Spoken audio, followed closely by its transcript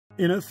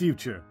in a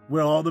future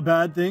where all the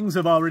bad things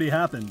have already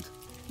happened.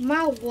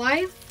 My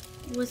wife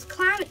was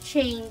climate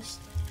changed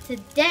to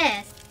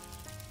death.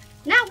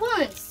 Not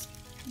once,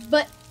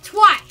 but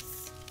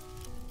twice.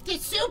 The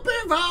super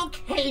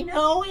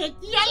volcano at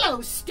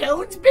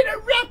Yellowstone's been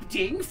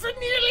erupting for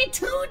nearly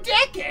 2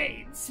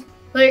 decades.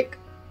 Like,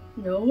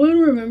 no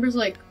one remembers,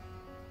 like,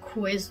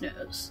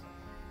 Quiznos.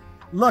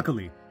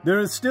 Luckily, there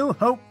is still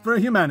hope for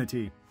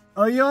humanity.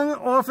 A young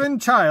orphan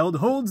child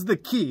holds the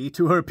key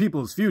to her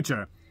people's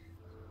future.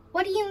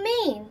 What do you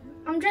mean?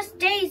 I'm just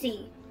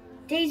Daisy.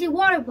 Daisy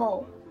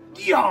Waterbowl.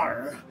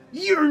 Yar!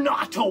 You're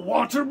not a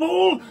water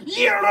bowl,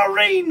 you're a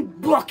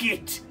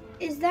Rainbucket!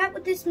 Is that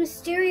what this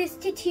mysterious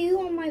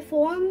tattoo on my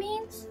forearm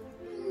means?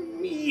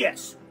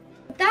 Yes.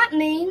 That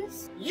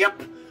means...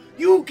 Yep,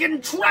 you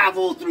can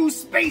travel through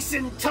space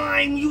and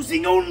time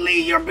using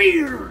only your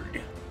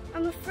beard.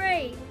 I'm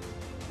afraid.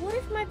 What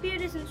if my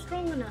beard isn't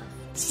strong enough?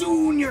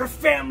 Soon your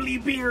family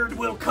beard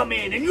will come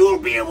in and you'll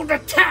be able to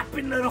tap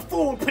into the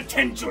full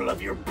potential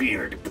of your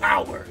beard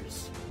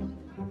powers.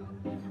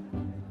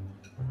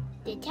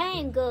 The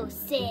tango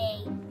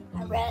say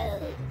a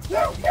rose.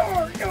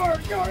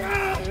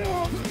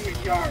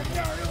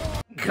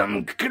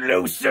 Come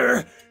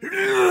closer.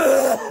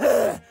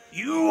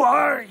 You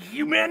are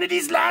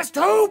humanity's last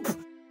hope.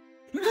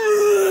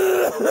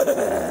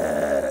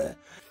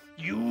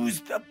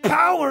 Use the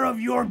power of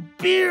your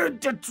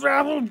beard to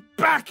travel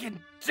back in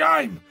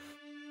time.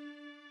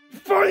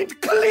 Find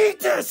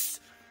Cletus,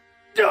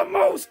 the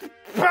most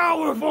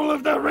powerful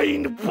of the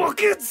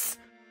Rainbuckets.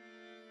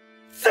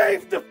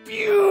 Save the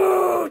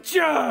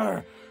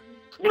future!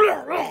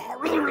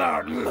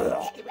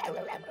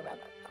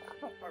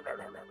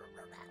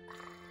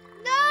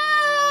 No!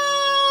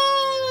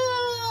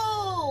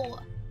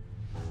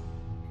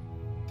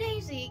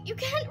 Daisy, you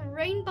can't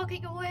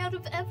Rainbucket your way out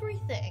of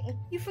everything.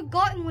 You've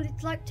forgotten what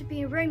it's like to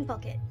be a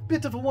Rainbucket.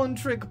 Bit of a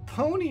one-trick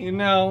pony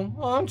now,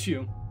 aren't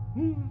you?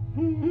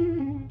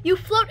 You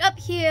float up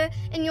here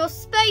in your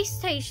space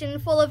station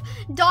full of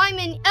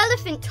diamond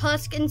elephant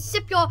tusk and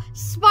sip your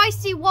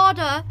spicy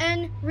water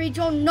and read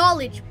your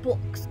knowledge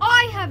books.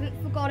 I haven't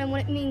forgotten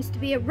what it means to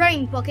be a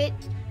Rainbucket.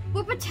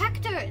 We're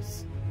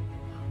protectors.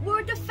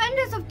 We're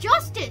defenders of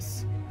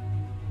justice.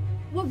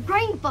 We're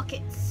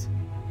Rainbuckets.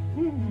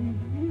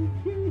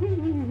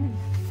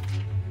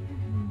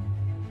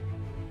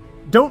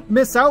 Don't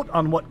miss out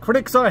on what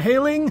critics are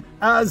hailing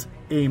as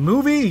a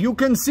movie you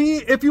can see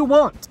if you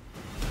want.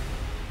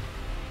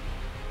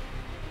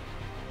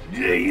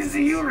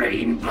 Daisy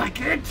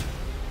Rainbucket.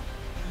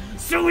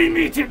 So we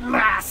meet at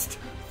last.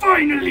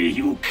 Finally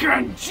you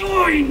can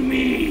join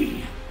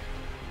me.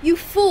 You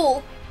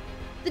fool.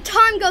 The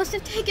time ghosts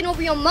have taken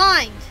over your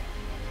mind.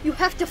 You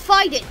have to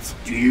fight it.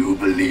 Do you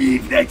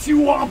believe that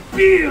you are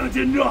beard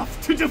enough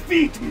to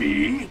defeat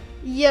me?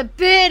 You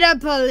better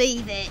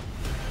believe it.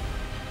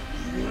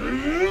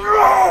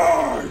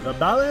 The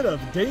Ballad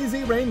of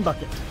Daisy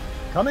Rainbucket.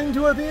 Coming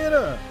to a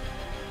theater.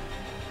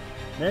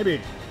 Maybe.